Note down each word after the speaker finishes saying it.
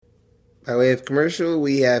By way of commercial,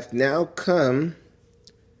 we have now come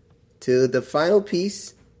to the final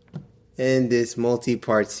piece in this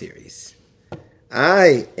multi-part series.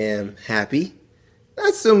 I am happy.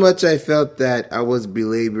 Not so much I felt that I was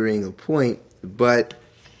belaboring a point, but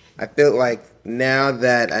I felt like now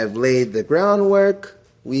that I've laid the groundwork,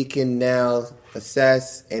 we can now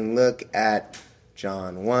assess and look at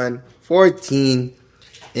John 1:14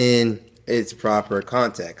 in its proper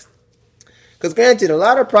context. Because granted, a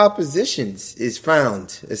lot of propositions is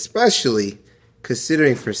found, especially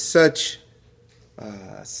considering for such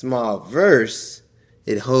a small verse,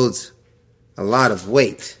 it holds a lot of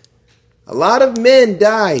weight. A lot of men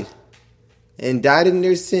died and died in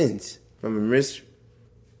their sins from a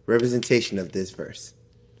misrepresentation of this verse.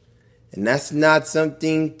 And that's not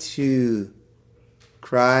something to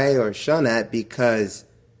cry or shun at, because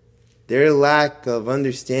their lack of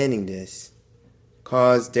understanding this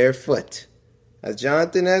caused their foot, as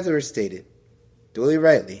Jonathan Edwards stated, duly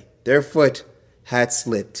rightly, their foot had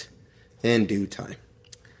slipped in due time.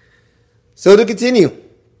 So to continue,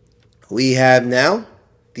 we have now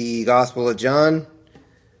the Gospel of John,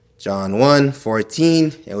 John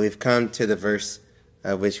 1:14, and we've come to the verse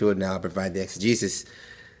of which we will now provide the exegesis.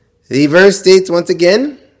 The verse states once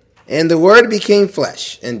again, "And the Word became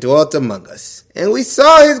flesh and dwelt among us, and we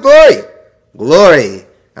saw his glory, glory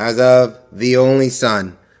as of the only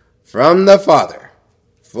Son, from the Father,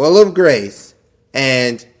 full of grace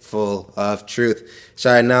and full of truth."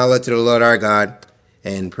 Shall I now look to the Lord our God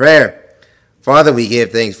in prayer? Father, we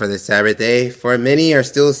give thanks for this Sabbath day, for many are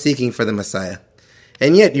still seeking for the Messiah,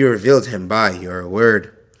 and yet you revealed him by your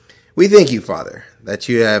word. We thank you, Father, that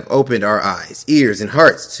you have opened our eyes, ears, and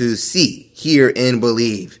hearts to see, hear, and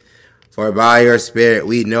believe. For by your Spirit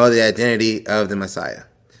we know the identity of the Messiah.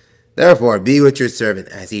 Therefore, be with your servant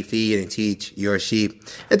as he feed and teach your sheep.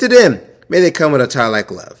 And to them, may they come with a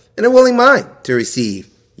childlike love and a willing mind to receive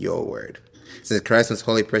your word. Since Christ's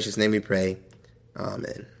holy, precious name we pray.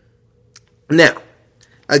 Amen. Now,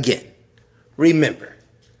 again, remember,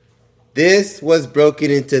 this was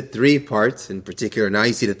broken into 3 parts. In particular, now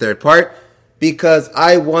you see the 3rd part, because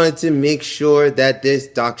I wanted to make sure that this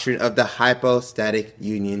doctrine of the hypostatic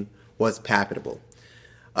union was palpable.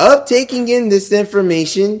 Of taking in this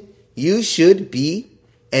information, you should be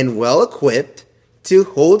and well equipped to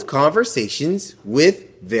hold conversations with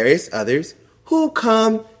various others who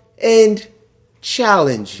come and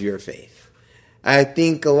challenge your faith. I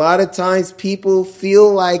think a lot of times people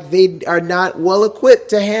feel like they are not well equipped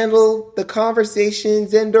to handle the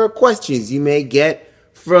conversations and or questions you may get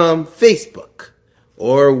from Facebook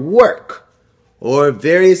or work or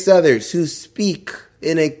various others who speak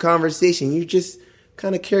in a conversation. You're just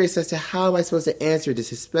kind of curious as to how am I supposed to answer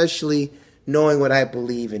this, especially knowing what I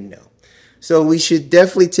believe and know. So we should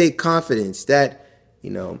definitely take confidence that,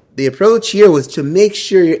 the approach here was to make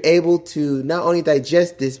sure you're able to not only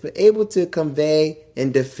digest this, but able to convey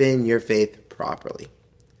and defend your faith properly.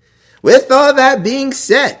 With all that being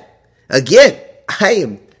said, again, I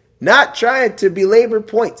am not trying to belabor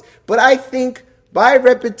points, but I think by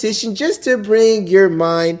repetition, just to bring your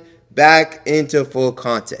mind back into full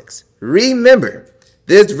context. Remember,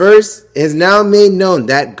 this verse is now made known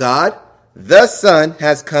that God, the Son,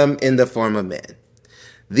 has come in the form of man.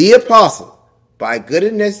 The apostle, by good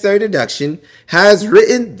and necessary deduction, has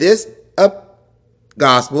written this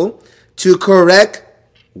gospel to correct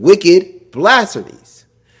wicked blasphemies.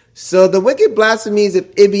 So the wicked blasphemies of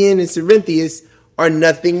Ibian and Cerinthius are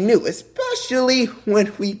nothing new, especially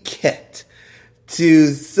when we get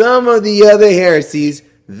to some of the other heresies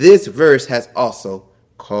this verse has also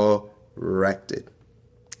corrected.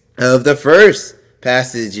 Of the first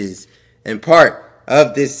passages and part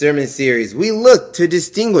of this sermon series, we look to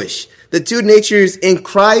distinguish the 2 natures in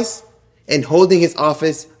Christ and holding his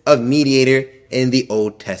office of mediator in the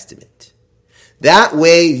Old Testament. That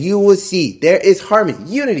way you will see there is harmony,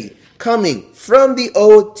 unity coming from the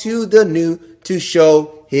Old to the New to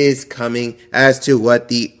show his coming as to what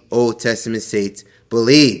the Old Testament saints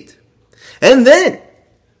believed. And then,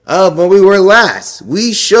 when we were last,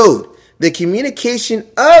 we showed the communication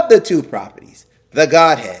of the 2 properties, the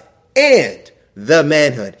Godhead and the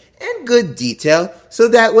manhood, in good detail, so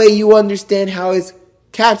that way you understand how it's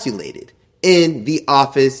capsulated in the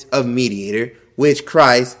office of mediator, which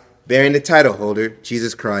Christ, bearing the title holder,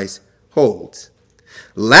 Jesus Christ, holds.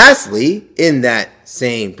 Lastly, in that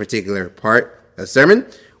same particular part of sermon,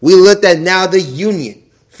 we looked at now the union,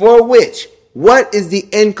 for which, what is the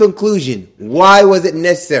end conclusion? Why was it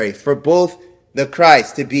necessary for both the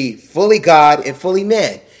Christ to be fully God and fully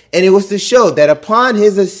man? And it was to show that upon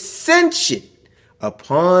his ascension,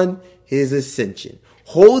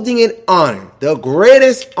 holding in honor, the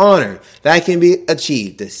greatest honor that can be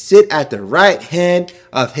achieved, to sit at the right hand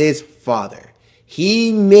of his Father.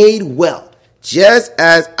 He made well, just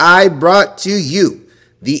as I brought to you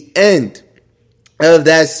the end of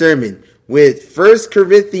that sermon with 1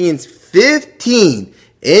 Corinthians 15,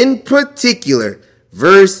 in particular,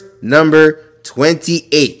 verse number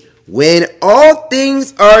 28. When all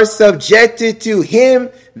things are subjected to him,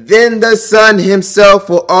 then the Son himself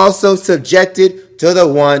will also subject it to the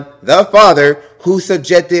one, the Father, who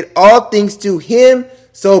subjected all things to him.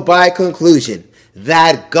 So by conclusion,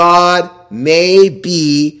 that God may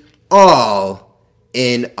be all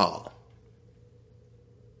in all.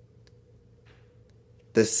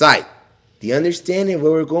 The sight, the understanding of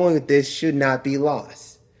where we're going with this should not be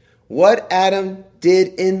lost. What Adam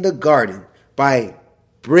did in the garden by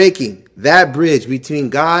breaking that bridge between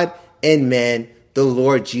God and man, the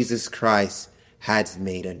Lord Jesus Christ has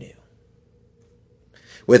made anew.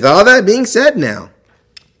 With all that being said now,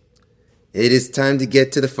 it is time to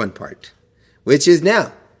get to the fun part, which is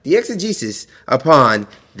now the exegesis upon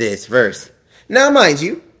this verse. Now, mind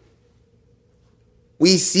you,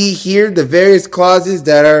 we see here the various clauses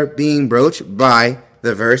that are being broached by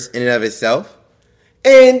the verse in and of itself.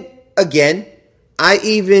 And again, I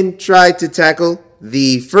even tried to tackle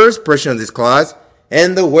the first portion of this clause,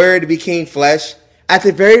 and the Word became flesh, at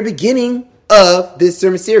the very beginning of this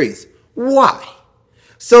sermon series. Why?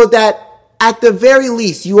 So that at the very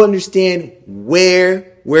least you understand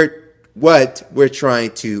what we're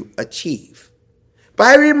trying to achieve.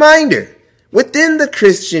 By reminder, within the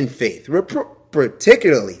Christian faith,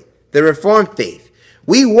 particularly the Reformed faith,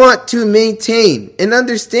 we want to maintain and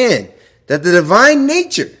understand that the divine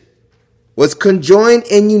nature was conjoined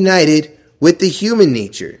and united with the human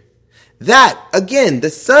nature. That, again, the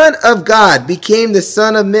Son of God became the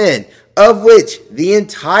Son of Man, of which the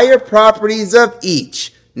entire properties of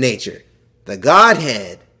each nature, the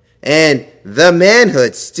Godhead and the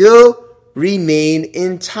manhood, still remain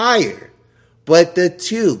entire. But the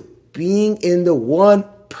two being in the one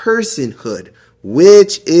personhood,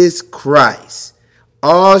 which is Christ,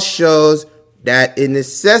 all shows that it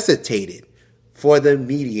necessitated for the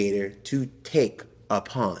mediator to take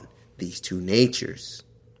upon these two natures.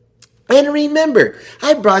 And remember,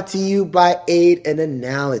 I brought to you by aid an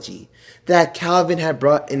analogy that Calvin had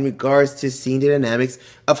brought in regards to seeing the dynamics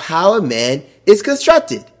of how a man is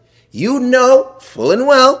constructed. You know full and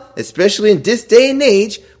well, especially in this day and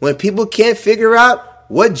age, when people can't figure out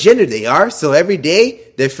what gender they are, so every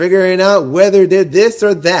day they're figuring out whether they're this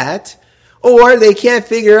or that, or they can't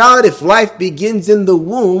figure out if life begins in the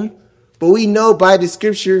womb, but we know by the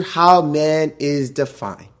scripture how man is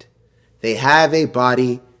defined. They have a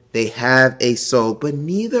body, they have a soul, but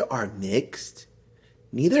neither are mixed,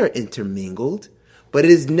 neither are intermingled, but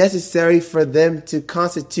it is necessary for them to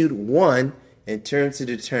constitute one in terms to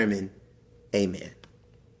determine a man.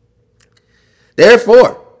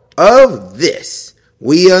 Therefore, of this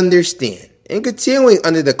we understand, and continuing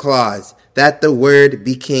under the clause, that the Word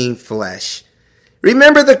became flesh.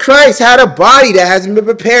 Remember that Christ had a body that hasn't been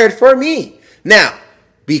prepared for me. Now,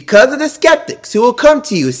 because of the skeptics who will come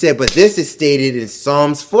to you and say, but this is stated in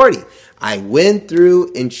Psalms 40. I went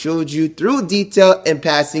through and showed you through detail and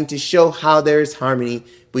passing to show how there is harmony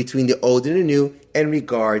between the old and the new in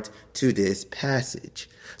regard to this passage.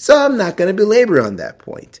 So I'm not going to belabor on that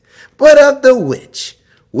point. But of the which,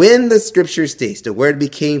 when the scripture states the Word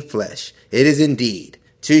became flesh, it is indeed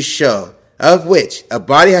to show of which a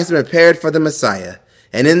body has been prepared for the Messiah,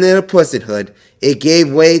 and in the apostlehood it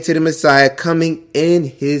gave way to the Messiah coming in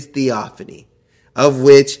his theophany, of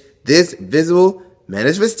which this visible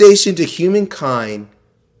manifestation to humankind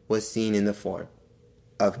was seen in the form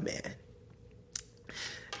of man.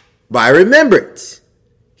 By remembrance,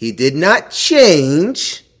 he did not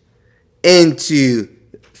change into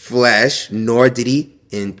flesh, nor did he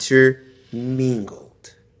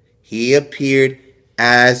intermingled. He appeared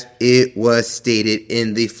as it was stated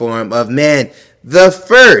in the form of man, the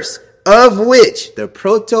first of which, the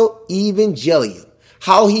proto-evangelium,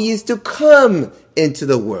 how he is to come into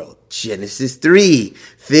the world. Genesis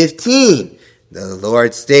 3:15, the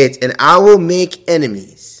Lord states, and I will make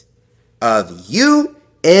enemies of you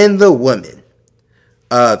and the woman,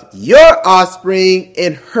 of your offspring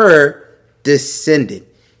and her descendant.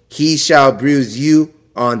 He shall bruise you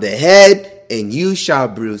on the head, and you shall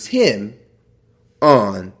bruise him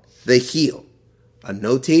on the heel. A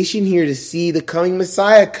notation here to see the coming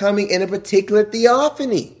Messiah coming in a particular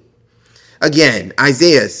theophany. Again,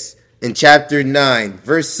 Isaiah in chapter 9,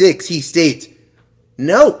 verse 6, he states,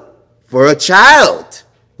 no, for a child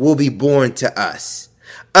will be born to us.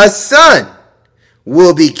 A son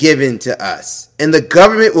will be given to us, and the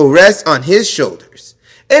government will rest on his shoulders,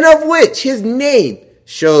 and of which his name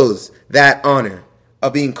shows that honor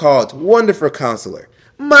of being called Wonderful Counselor,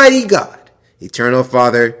 Mighty God, Eternal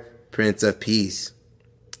Father, Prince of Peace.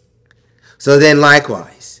 So then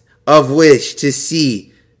likewise, of which to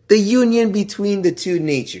see the union between the two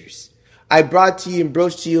natures, I brought to you and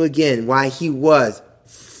broached to you again why he was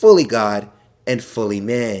fully God and fully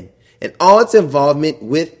man, and all its involvement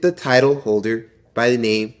with the title holder by the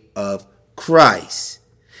name of Christ.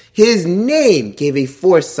 His name gave a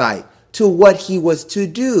foresight to what he was to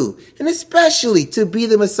do, and especially to be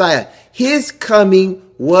the Messiah. His coming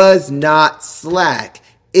was not slack.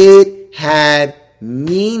 It had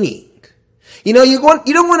meaning. You know, you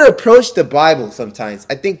don't want to approach the Bible sometimes.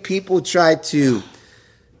 I think people try to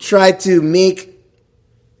make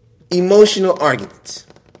emotional arguments.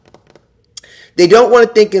 They don't want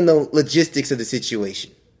to think in the logistics of the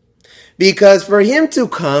situation. Because for him to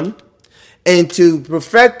come and to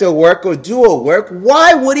perfect a work or do a work,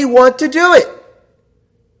 why would he want to do it?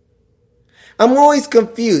 I'm always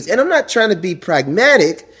confused. And I'm not trying to be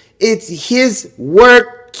pragmatic. It's his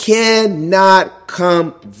work cannot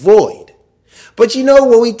come void. But you know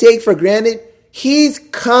what we take for granted? He's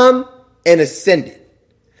come and ascended.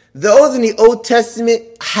 Those in the Old Testament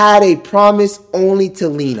had a promise only to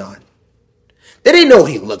lean on. They didn't know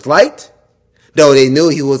what he looked like, though they knew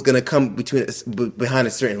he was going to come behind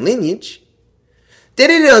a certain lineage. They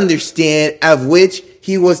didn't understand of which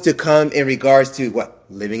he was to come in regards to what?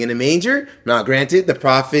 Living in a manger? Now, granted, the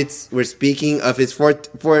prophets were speaking of his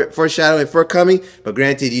foreshadowing and forecoming, but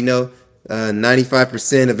granted,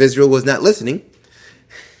 95% of Israel was not listening.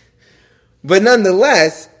 But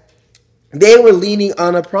nonetheless, they were leaning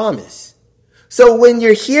on a promise. So when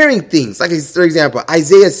you're hearing things, like for example,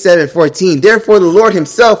 Isaiah 7:14, therefore the Lord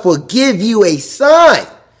himself will give you a sign.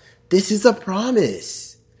 This is a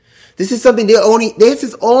promise. This is something this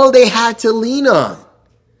is all they had to lean on.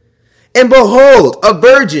 And behold, a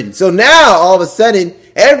virgin. So now all of a sudden,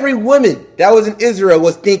 every woman that was in Israel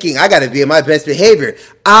was thinking, I got to be in my best behavior.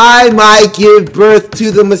 I might give birth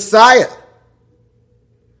to the Messiah.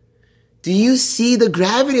 Do you see the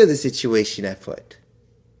gravity of the situation at foot?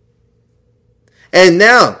 And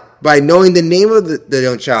now, by knowing the name of the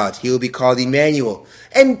young child, he will be called Emmanuel.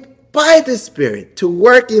 And by the Spirit, to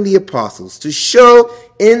work in the apostles, to show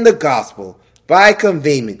in the gospel, by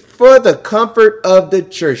conveyment, for the comfort of the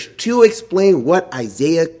church, to explain what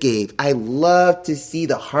Isaiah gave. I love to see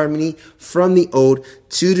the harmony from the old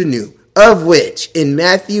to the new, of which in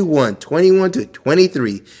Matthew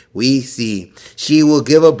 1:21-23, we see, she will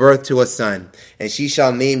give a birth to a son, and she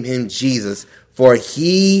shall name him Jesus, for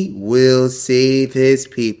he will save his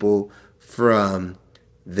people from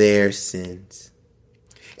their sins.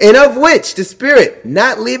 And of which the Spirit,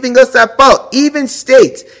 not leaving us at fault, even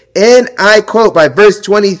states, and I quote at verse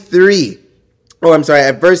 22,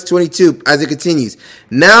 as it continues,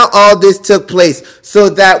 now all this took place so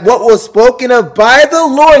that what was spoken of by the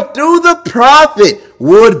Lord through the prophet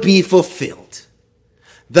would be fulfilled.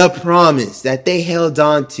 The promise that they held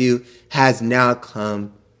on to has now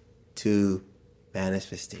come to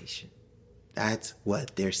manifestation. That's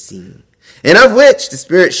what they're seeing. And of which the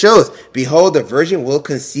Spirit shows, behold, the virgin will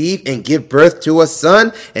conceive and give birth to a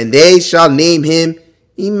son, and they shall name him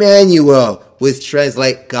Emmanuel, which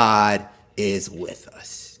translate God is with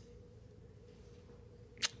us.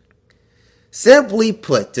 Simply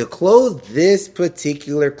put, to close this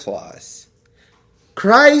particular clause,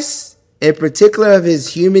 Christ, in particular of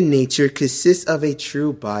his human nature, consists of a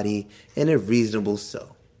true body and a reasonable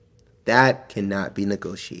soul. That cannot be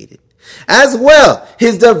negotiated. As well,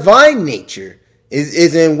 his divine nature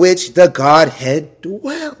is in which the Godhead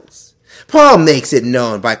dwells. Paul makes it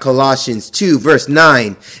known by Colossians 2 verse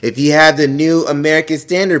 9. If you have the New American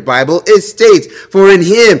Standard Bible, it states, for in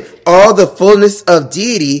him all the fullness of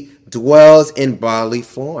deity dwells in bodily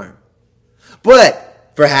form.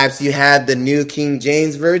 But perhaps you have the New King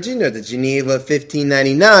James Version or the Geneva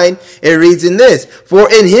 1599. It reads in this,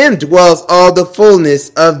 for in him dwells all the fullness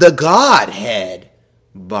of the Godhead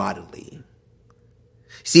bodily.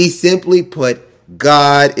 See, simply put,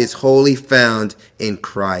 God is wholly found in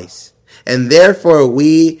Christ. And therefore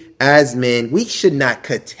we as men, we should not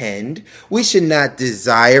contend. We should not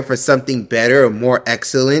desire for something better or more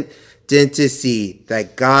excellent than to see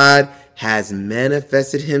that God has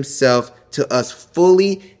manifested himself to us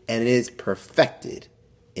fully and is perfected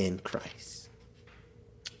in Christ.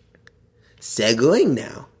 Segueing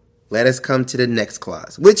now, let us come to the next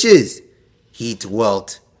clause, which is, he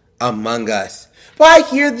dwelt among us. But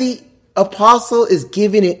here the apostle is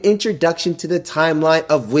giving an introduction to the timeline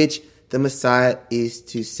of which the Messiah is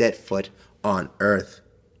to set foot on earth.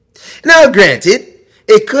 Now, granted,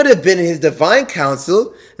 it could have been his divine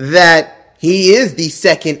counsel that he is the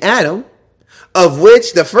second Adam, of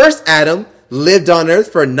which the first Adam lived on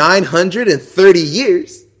earth for 930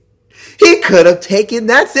 years. He could have taken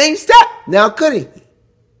that same step, now couldn't he?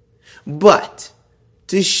 But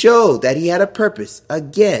to show that he had a purpose,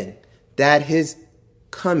 again, that his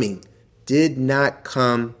coming did not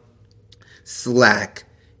come slack.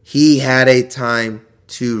 He had a time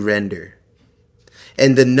to render.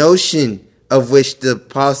 And the notion of which the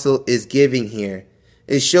apostle is giving here,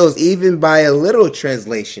 it shows even by a literal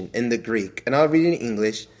translation in the Greek, and I'll read it in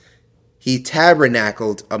English, he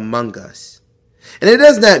tabernacled among us. And it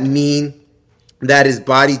does not mean that his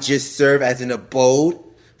body just served as an abode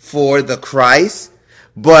for the Christ,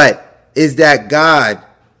 but is that God,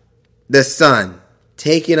 the Son,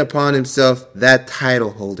 taking upon himself that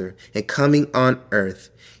title holder and coming on earth,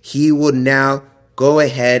 he will now go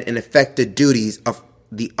ahead and effect the duties of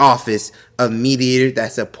the office of mediator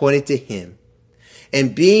that's appointed to him.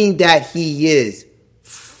 And being that he is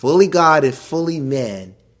fully God and fully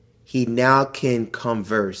man, he now can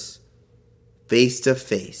converse face to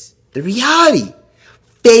face. The reality,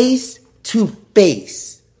 face to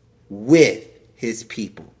face with his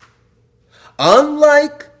people.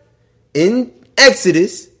 Unlike in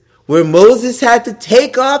Exodus, where Moses had to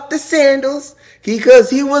take off the sandals because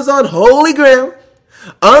he was on holy ground.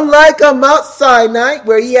 Unlike on Mount Sinai,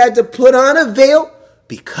 where he had to put on a veil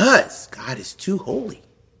because God is too holy.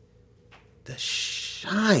 The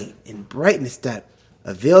shine and brightness that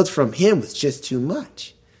availed from him was just too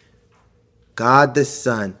much. God the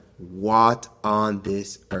Son walked on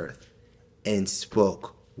this earth and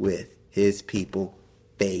spoke with his people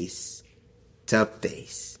face to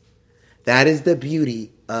face. That is the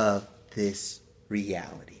beauty of this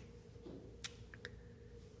reality.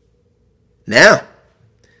 Now,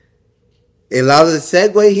 it allows us to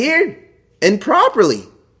segue here, and properly,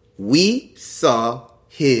 we saw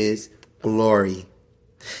his glory.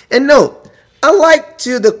 And note, alike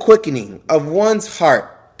to the quickening of one's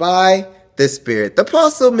heart by the Spirit, the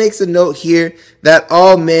apostle makes a note here that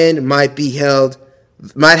all men might have beheld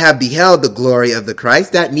the glory of the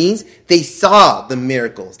Christ. That means they saw the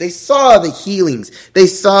miracles, they saw the healings, they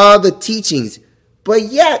saw the teachings, but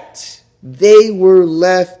yet they were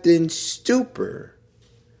left in stupor.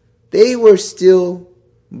 They were still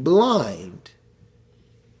blind.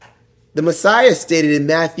 The Messiah stated in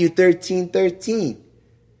Matthew 13:13,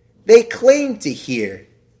 they claim to hear,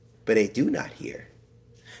 but they do not hear.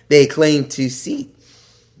 They claim to see,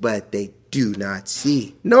 but they do not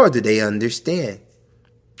see, nor do they understand.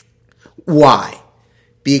 Why?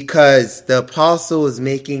 Because the apostle is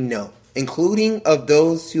making note, including of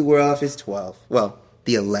those who were of his 12, well,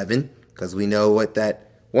 the 11, because we know what that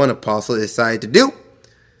one apostle decided to do.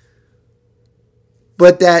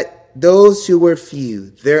 But that those who were few,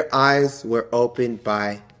 their eyes were opened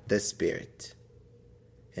by the Spirit.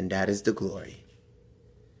 And that is the glory.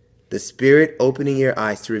 The Spirit opening your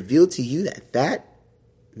eyes to reveal to you that that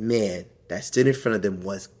man that stood in front of them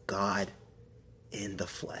was God in the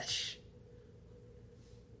flesh.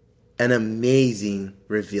 An amazing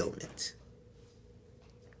revealment.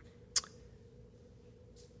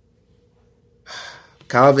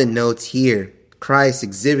 Calvin notes here, Christ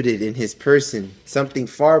exhibited in his person something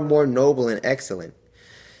far more noble and excellent.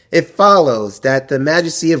 It follows that the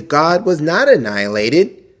majesty of God was not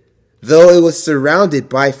annihilated, though it was surrounded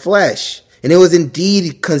by flesh, and it was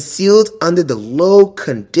indeed concealed under the low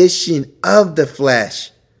condition of the flesh,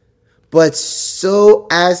 but so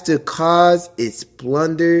as to cause its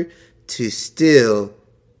splendor to still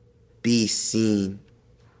be seen.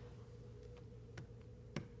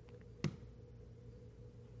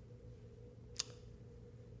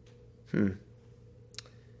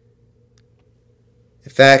 The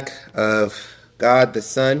fact of God the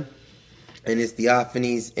Son and his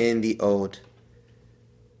theophanies in the Old.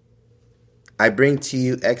 I bring to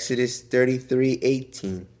you Exodus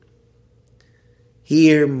 33:18.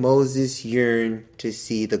 Here Moses yearned to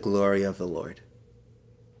see the glory of the Lord.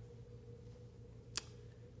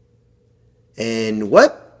 And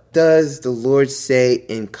what does the Lord say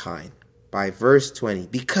in kind? By verse 20.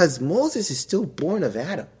 Because Moses is still born of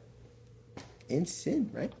Adam. In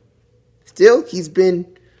sin, right? Still, he's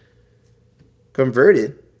been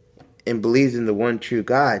converted and believes in the one true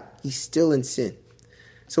God. He's still in sin.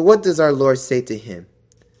 So what does our Lord say to him?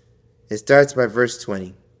 It starts by verse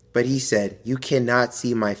 20. But he said, you cannot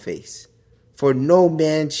see my face, for no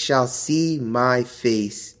man shall see my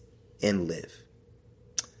face and live.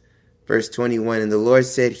 Verse 21, and the Lord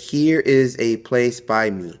said, here is a place by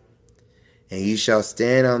me, and you shall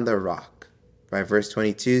stand on the rock. By verse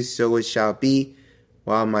 22, so it shall be,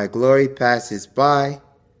 while my glory passes by,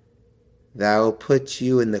 that I will put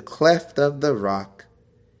you in the cleft of the rock,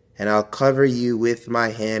 and I'll cover you with my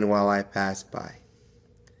hand while I pass by.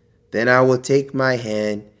 Then I will take my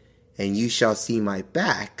hand, and you shall see my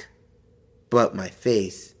back, but my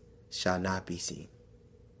face shall not be seen.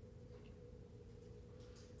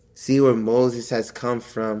 See where Moses has come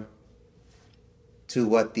from to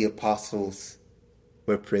what the apostles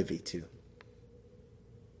were privy to.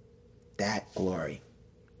 That glory,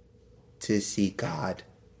 to see God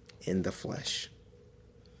in the flesh.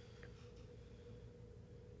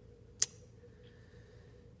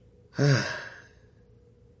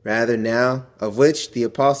 Rather now, of which the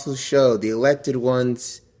apostles show the elected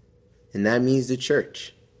ones, and that means the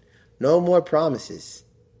church. No more promises.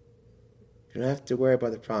 You don't have to worry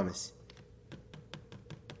about the promise.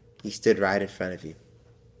 He stood right in front of you.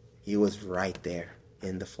 He was right there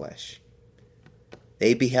in the flesh.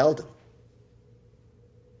 They beheld him.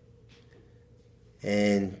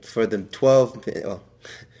 And for the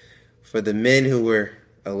for the men who were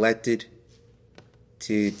elected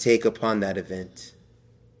to take upon that event,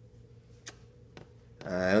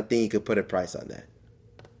 I don't think you could put a price on that.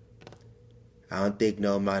 I don't think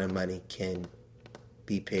no amount of money can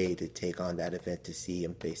be paid to take on that event to see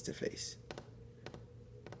him face to face.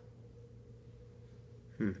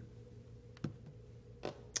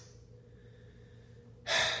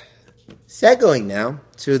 Segueing now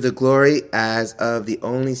to the glory as of the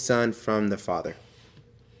only Son from the Father.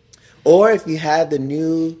 Or if you have the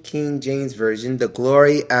New King James Version, the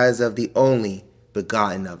glory as of the only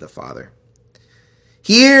begotten of the Father.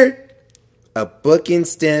 Here, a bookend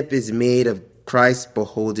stamp is made of Christ's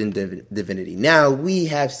beholden divinity. Now, we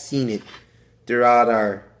have seen it throughout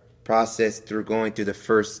our process through going through the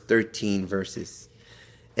first 13 verses.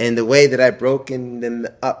 And the way that I've broken them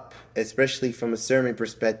up, especially from a sermon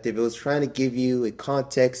perspective, it was trying to give you a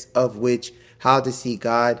context of which how to see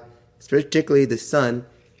God, particularly the Son,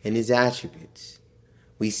 and his attributes.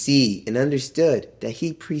 We see and understood that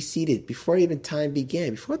he preceded before even time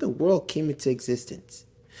began, before the world came into existence.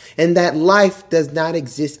 And that life does not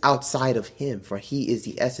exist outside of him, for he is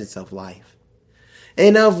the essence of life.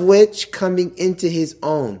 And of which, coming into his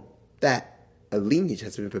own, that a lineage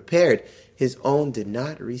has been prepared, his own did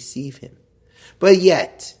not receive him. But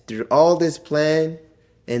yet, through all this plan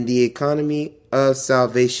and the economy of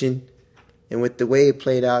salvation, and with the way it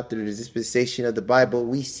played out through the dispensation of the Bible,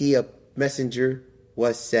 we see a messenger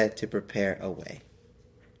was sent to prepare a way.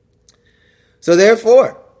 So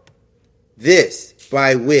therefore, this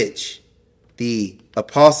by which the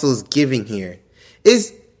apostles giving here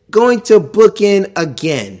is going to bookend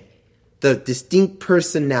again the distinct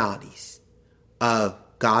personalities of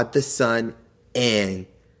God the Son and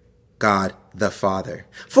God the Father.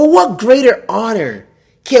 For what greater honor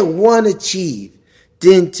can one achieve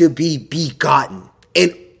than to be begotten,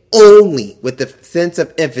 and only, with the sense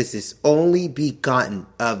of emphasis, only begotten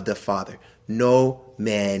of the Father? No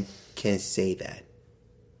man can say that,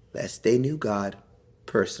 lest they knew God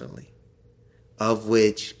personally, of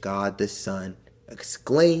which God the Son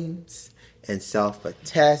exclaims and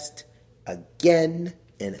self-attests again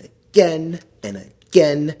and again and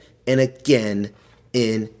again and again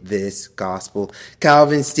in this gospel.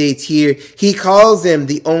 Calvin states here, he calls him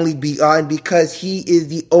the only begotten because he is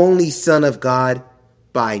the only Son of God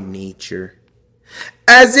by nature,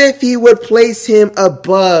 as if he would place him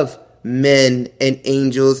above men and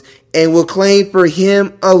angels and will claim for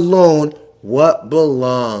him alone what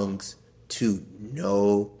belongs to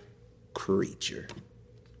no creature.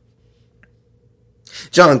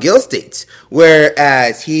 John Gill states,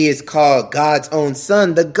 whereas he is called God's own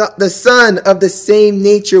Son, the Son of the same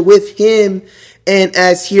nature with him, and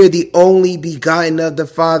as here the only begotten of the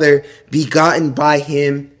Father, begotten by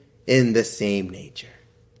him in the same nature.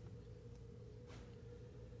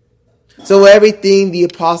 So everything the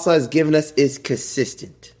apostle has given us is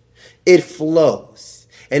consistent. It flows,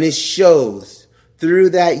 and it shows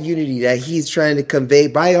through that unity that he's trying to convey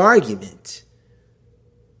by argument.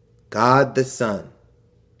 God the Son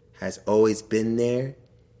has always been there,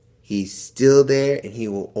 he's still there, and he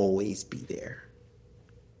will always be there.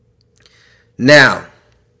 Now,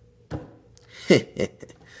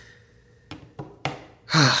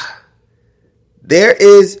 there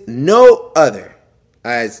is no other,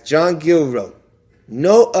 as John Gill wrote,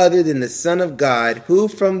 no other than the Son of God who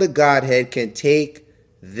from the Godhead can take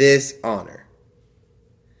this honor,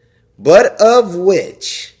 but of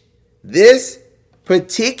which this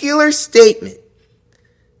particular statement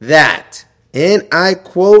that, and I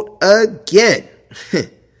quote again,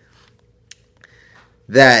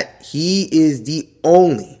 that he is the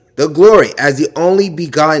the glory as the only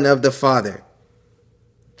begotten of the Father.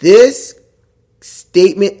 This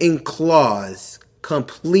statement and clause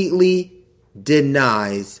completely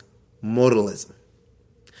denies modalism.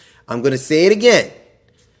 I'm going to say it again.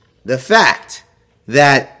 The fact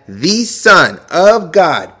that the Son of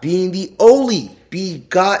God, being the only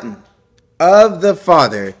begotten of the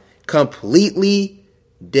Father, completely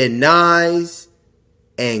denies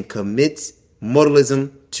and commits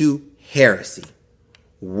modalism to heresy.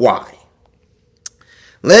 Why?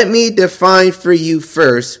 Let me define for you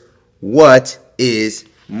first what is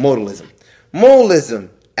modalism. Modalism,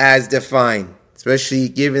 as defined, especially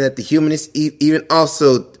given that the humanist even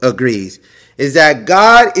also agrees, is that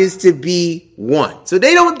God is to be one. So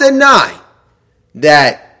they don't deny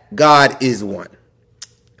that God is one.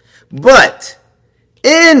 But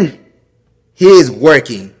in his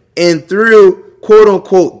working and through quote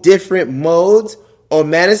unquote different modes or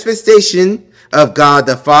manifestation of God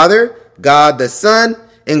the Father, God the Son,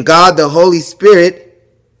 and God the Holy Spirit,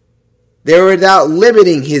 they're without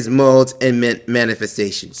limiting his modes and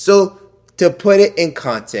manifestations. So to put it in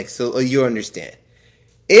context so you understand,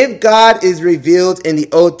 if God is revealed in the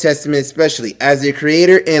Old Testament, especially as the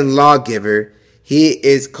creator and lawgiver, he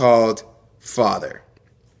is called Father.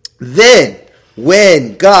 Then,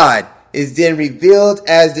 when God is then revealed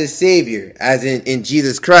as the Savior, as in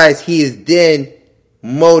Jesus Christ, he is then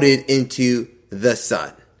molded into the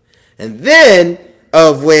Son. And then,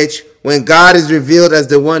 of which, when God is revealed as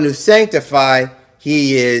the one who sanctifies,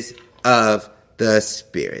 he is of the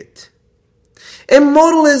Spirit. And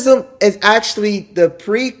modalism is actually the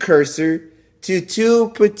precursor to two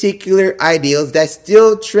particular ideals that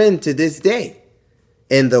still trend to this day.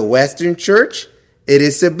 In the Western Church, it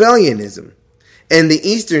is Sabellianism. In the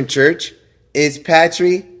Eastern Church, it's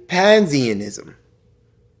Patripansianism.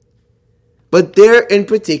 But there in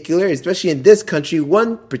particular, especially in this country,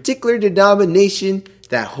 one particular denomination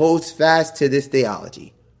that holds fast to this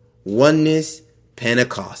theology: Oneness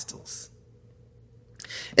Pentecostals.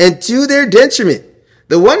 And to their detriment,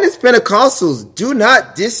 the Oneness Pentecostals do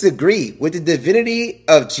not disagree with the divinity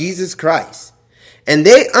of Jesus Christ. And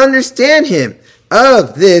they understand him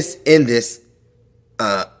of this and this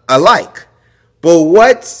alike. But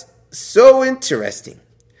what's so interesting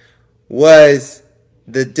was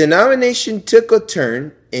the denomination took a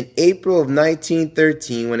turn in April of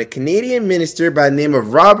 1913 when a Canadian minister by the name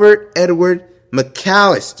of Robert Edward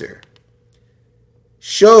McAllister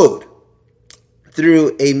showed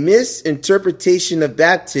through a misinterpretation of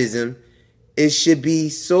baptism it should be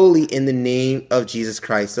solely in the name of Jesus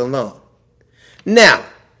Christ alone. Now,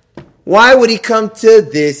 why would he come to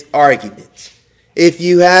this argument? If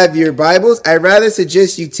you have your Bibles, I'd rather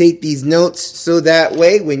suggest you take these notes so that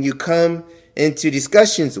way when you come into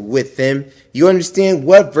discussions with them, you understand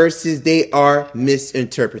what verses they are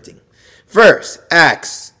misinterpreting. First,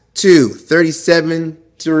 Acts 2:37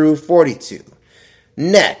 through 42.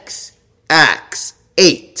 Next, Acts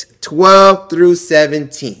 8:12 through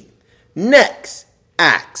 17. Next,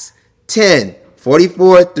 Acts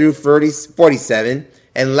 10:44 through 47.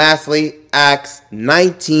 And lastly, Acts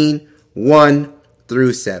 19:1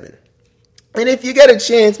 through 7. And if you get a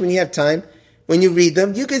chance, when you have time, when you read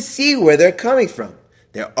them, you can see where they're coming from.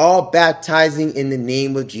 They're all baptizing in the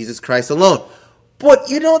name of Jesus Christ alone. But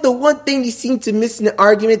you know, the one thing you seem to miss in the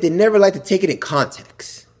argument, they never like to take it in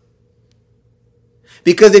context.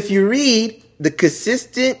 Because if you read the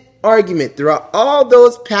consistent argument throughout all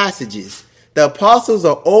those passages, the apostles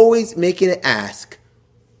are always making it ask,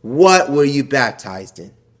 what were you baptized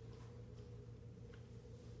in?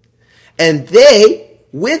 And they,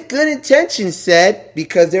 with good intention, said,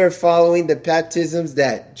 because they were following the baptisms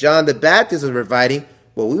that John the Baptist was providing,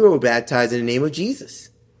 well, we were baptized in the name of Jesus.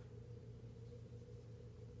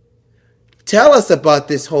 Tell us about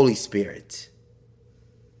this Holy Spirit,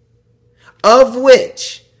 of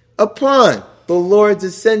which, upon the Lord's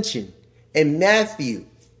ascension in Matthew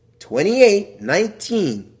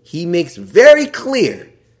 28:19, he makes very clear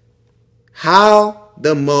how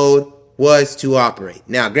the mode was to operate.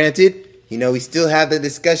 Now, granted, we still have the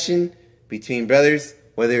discussion between brothers,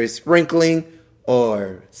 whether it's sprinkling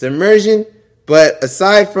or submersion. But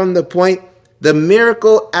aside from the point, the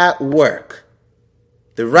miracle at work,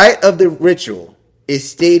 the rite of the ritual, is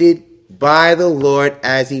stated by the Lord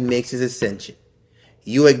as he makes his ascension.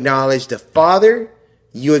 You acknowledge the Father,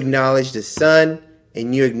 you acknowledge the Son,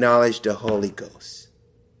 and you acknowledge the Holy Ghost.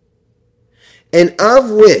 And of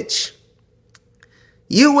which,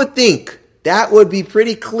 you would think that would be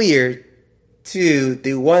pretty clear to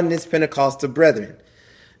the Oneness Pentecostal brethren.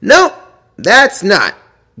 No, that's not.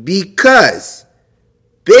 Because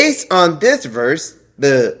based on this verse,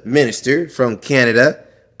 the minister from Canada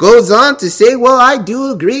goes on to say, well, I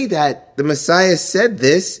do agree that the Messiah said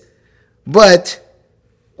this, but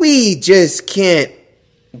we just can't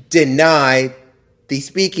deny the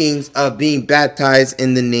speakings of being baptized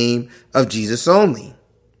in the name of Jesus only.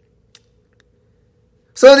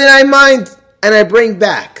 So then I mind and I bring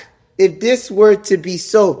back, if this were to be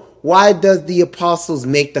so, why does the apostles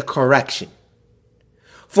make the correction?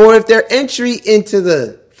 For if their entry into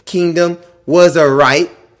the kingdom was a right,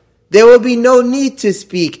 there would be no need to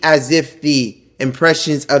speak as if the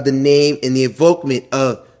impressions of the name and the invokement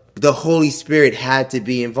of the Holy Spirit had to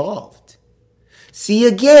be involved. See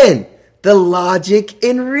again, the logic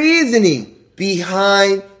and reasoning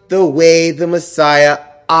behind the way the Messiah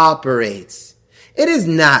operates. It is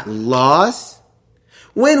not lost.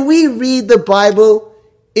 When we read the Bible,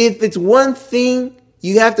 if it's one thing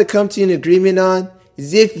you have to come to an agreement on,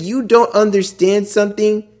 is if you don't understand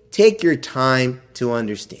something, take your time to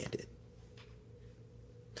understand it.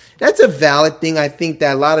 That's a valid thing I think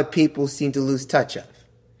that a lot of people seem to lose touch of.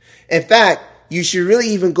 In fact, you should really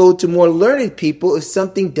even go to more learned people if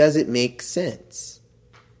something doesn't make sense.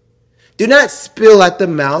 Do not spill at the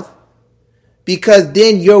mouth, because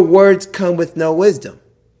then your words come with no wisdom.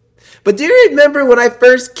 But do you remember when I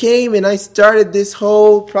first came and I started this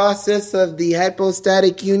whole process of the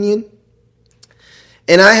hypostatic union?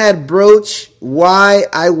 And I had broached why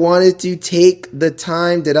I wanted to take the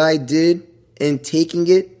time that I did in taking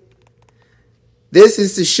it. This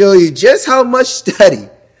is to show you just how much study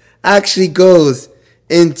actually goes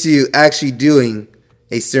into actually doing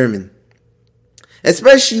a sermon.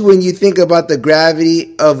 Especially when you think about the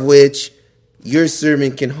gravity of which your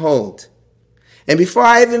sermon can hold. And before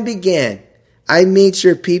I even began, I made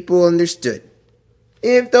sure people understood,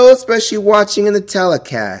 if those especially watching in the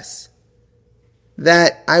telecast,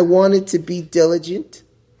 that I wanted to be diligent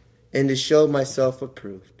and to show myself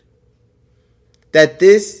approved. That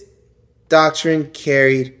this doctrine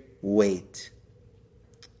carried weight.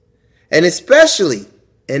 And especially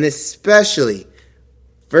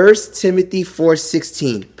 1 Timothy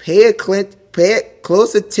 4:16. Pay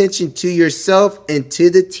close attention to yourself and to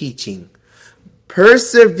the teaching.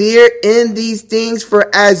 Persevere in these things,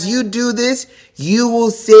 for as you do this, you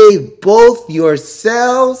will save both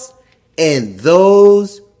yourselves and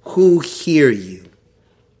those who hear you.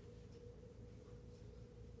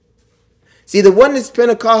 See, the Oneness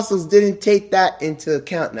Pentecostals didn't take that into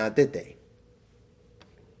account now, did they?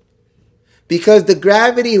 Because the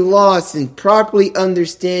gravity lost in properly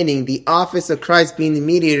understanding the office of Christ being the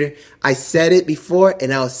mediator, I said it before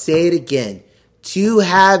and I'll say it again. To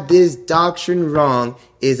have this doctrine wrong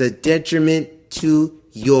is a detriment to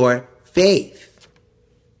your faith.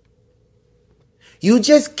 You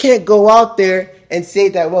just can't go out there and say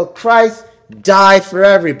that, well, Christ died for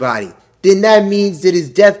everybody. Then that means that his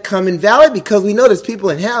death come invalid, because we know there's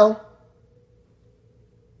people in hell.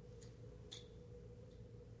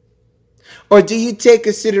 Or do you take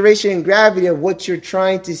consideration and gravity of what you're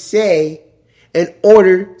trying to say in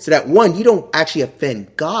order so that, one, you don't actually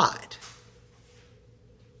offend God?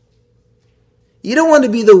 You don't want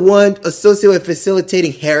to be the one associated with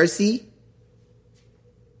facilitating heresy.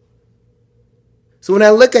 So when I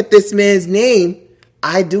look at this man's name,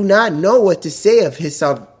 I do not know what to say of his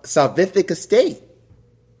salvific estate.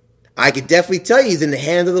 I could definitely tell you he's in the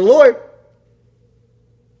hands of the Lord.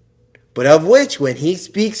 But of which, when he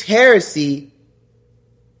speaks heresy,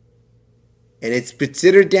 and it's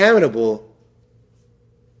considered damnable,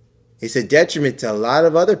 it's a detriment to a lot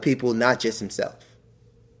of other people, not just himself.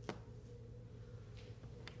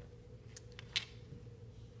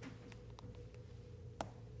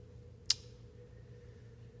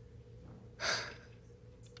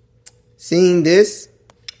 Seeing this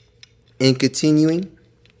and continuing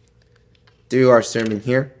through our sermon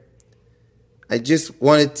here, I just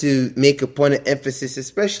wanted to make a point of emphasis,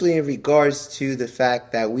 especially in regards to the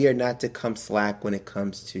fact that we are not to come slack when it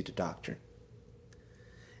comes to the doctrine.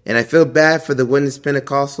 And I feel bad for the Oneness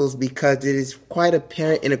Pentecostals, because it is quite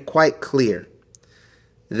apparent and quite clear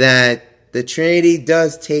that the Trinity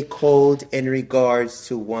does take hold in regards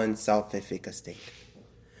to one salvific estate.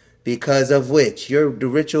 Because of which, the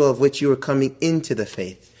ritual of which you are coming into the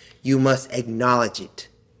faith, you must acknowledge it.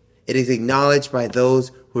 It is acknowledged by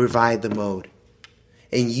those who revive the mode.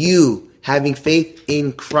 And you, having faith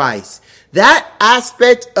in Christ, that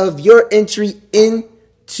aspect of your entry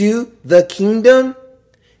into the kingdom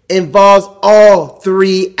involves all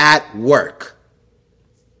three at work.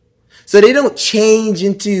 So they don't change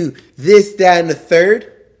into this, that, and the third.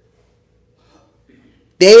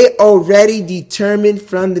 They already determined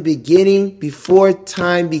from the beginning, before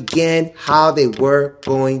time began, how they were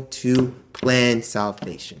going to plan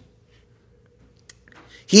salvation.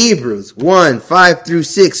 Hebrews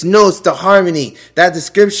 1:5-6 notes the harmony that the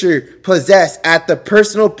scripture possess at the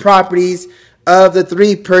personal properties of the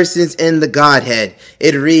three persons in the Godhead.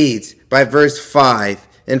 It reads by verse 5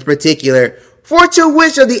 in particular, "For to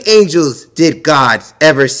which of the angels did God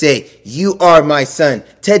ever say, 'You are my son,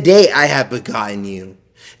 today I have begotten you'?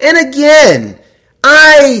 And again,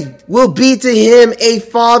 'I will be to him a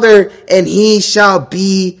father, and he shall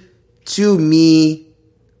be to me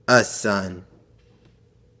a son.'"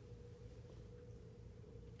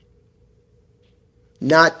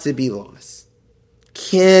 Not to be lost.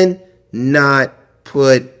 Cannot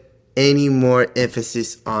put any more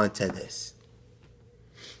emphasis onto this.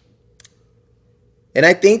 And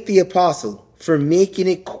I thank the apostle for making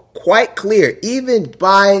it quite clear, even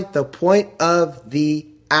by the point of the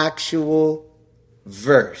actual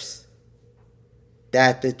verse,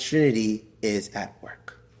 that the Trinity is at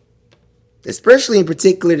work. Especially in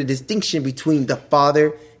particular, the distinction between the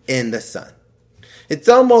Father and the Son. It's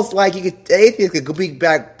almost like atheists could be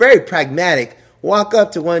back very pragmatic, walk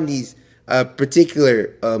up to one of these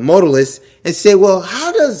particular modalists and say, well,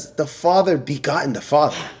 how does the Father begotten the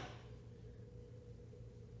Father?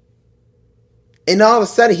 And all of a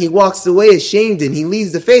sudden he walks away ashamed and he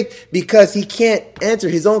leaves the faith because he can't answer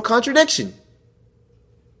his own contradiction.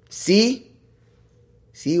 See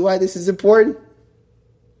why this is important?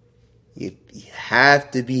 You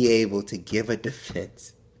have to be able to give a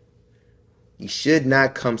defense. You should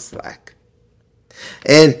not come slack.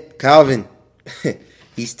 And Calvin,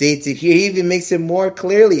 he states it here. He even makes it more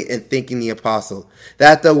clearly in Thinking the Apostle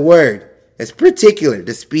that the word, as particular,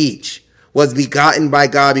 the speech, was begotten by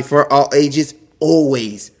God before all ages,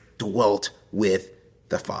 always dwelt with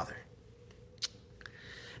the Father.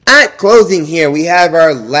 At closing here, we have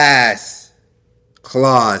our last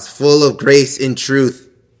clause, full of grace and truth.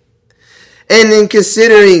 And in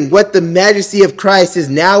considering what the majesty of Christ is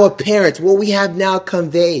now apparent, what we have now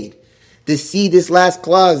conveyed, to see this last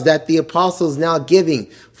clause that the apostle is now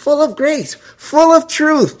giving, full of grace, full of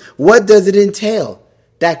truth, what does it entail?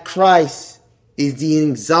 That Christ is the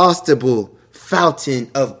inexhaustible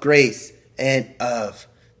fountain of grace and of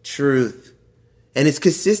truth. And it's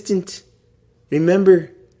consistent.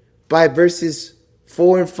 Remember, by verses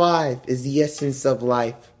 4 and 5 is the essence of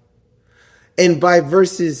life. And by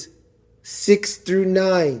verses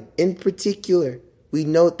 6-9 in particular, we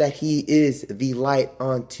note that he is the light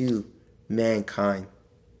unto mankind.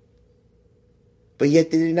 But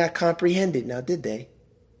yet they did not comprehend it, now did they?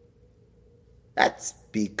 That's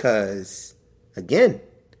because, again,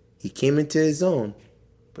 he came into his own,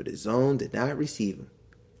 but his own did not receive him.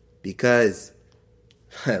 Because,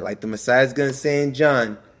 like the Messiah is going to say in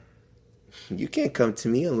John, you can't come to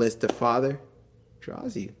me unless the Father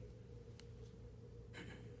draws you.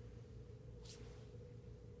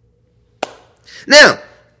 Now,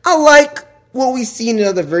 I like what we see in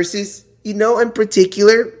other verses, in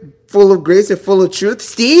particular, full of grace and full of truth.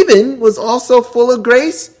 Stephen was also full of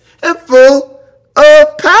grace and full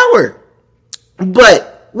of power.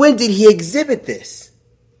 But when did he exhibit this?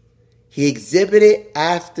 He exhibited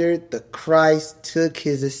after the Christ took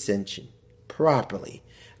his ascension properly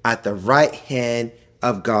at the right hand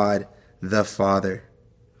of God the Father.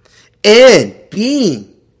 And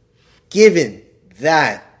being given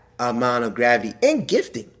that amount of gravity and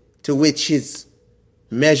gifting to which his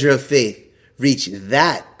measure of faith reached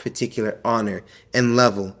that particular honor and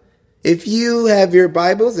level. If you have your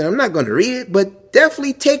Bibles, and I'm not going to read it, but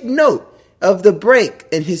definitely take note of the break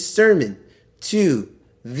in his sermon to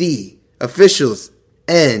the officials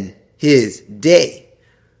and his day.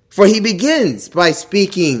 For he begins by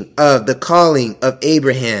speaking of the calling of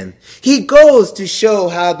Abraham. He goes to show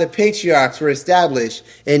how the patriarchs were established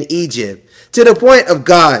in Egypt, to the point of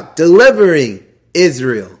God delivering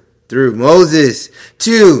Israel through Moses,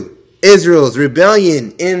 to Israel's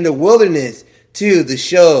rebellion in the wilderness, to the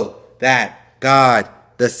show that God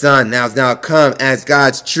the Son has now come as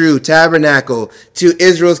God's true tabernacle, to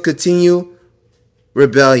Israel's continued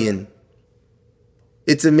rebellion.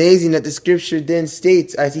 It's amazing that the scripture then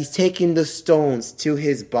states, as he's taking the stones to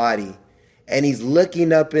his body and he's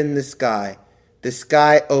looking up in the sky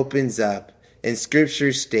opens up, and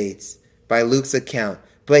scripture states, by Luke's account,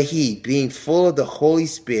 but he, being full of the Holy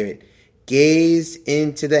Spirit, gazed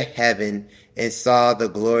into the heaven and saw the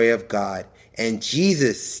glory of God, and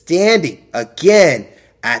Jesus standing again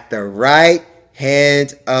at the right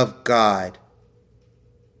hand of God.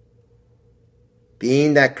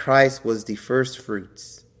 Being that Christ was the first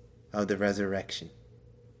fruits of the resurrection,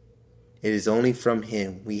 it is only from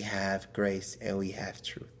him we have grace and we have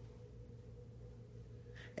truth.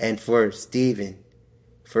 And for Stephen,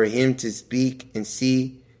 for him to speak and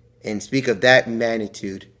see and speak of that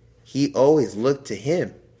magnitude, he always looked to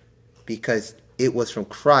him because it was from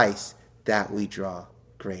Christ that we draw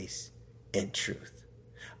grace and truth.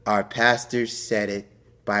 Our pastors said it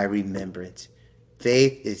by remembrance.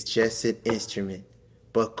 Faith is just an instrument,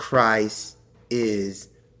 but Christ is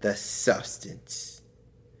the substance.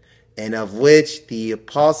 And of which the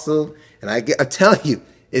apostle, and I'm telling you,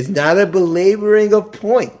 it's not a belaboring of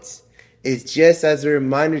points. It's just as a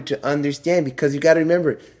reminder to understand, because you got to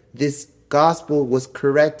remember, this gospel was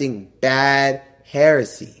correcting bad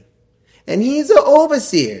heresy. And he's an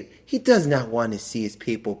overseer. He does not want to see his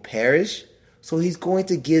people perish, so he's going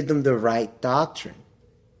to give them the right doctrine.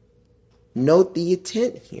 Note the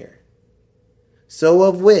intent here. So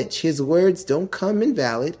of which his words don't come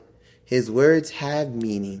invalid, his words have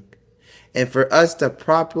meaning. And for us to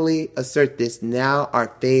properly assert this, now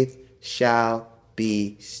our faith shall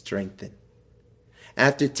be strengthened.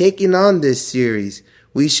 After taking on this series,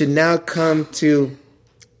 we should now come to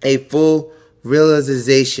a full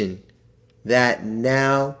realization that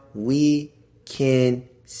now we can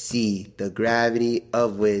see the gravity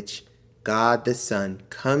of which God the Son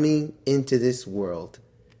coming into this world,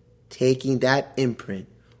 taking that imprint,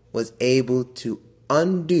 was able to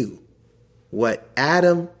undo what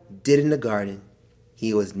Adam did in the garden.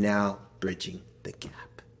 He was now bridging the gap.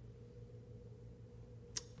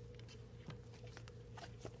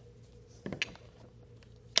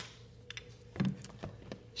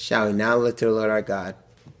 Shall we now look to the Lord our God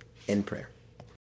in prayer?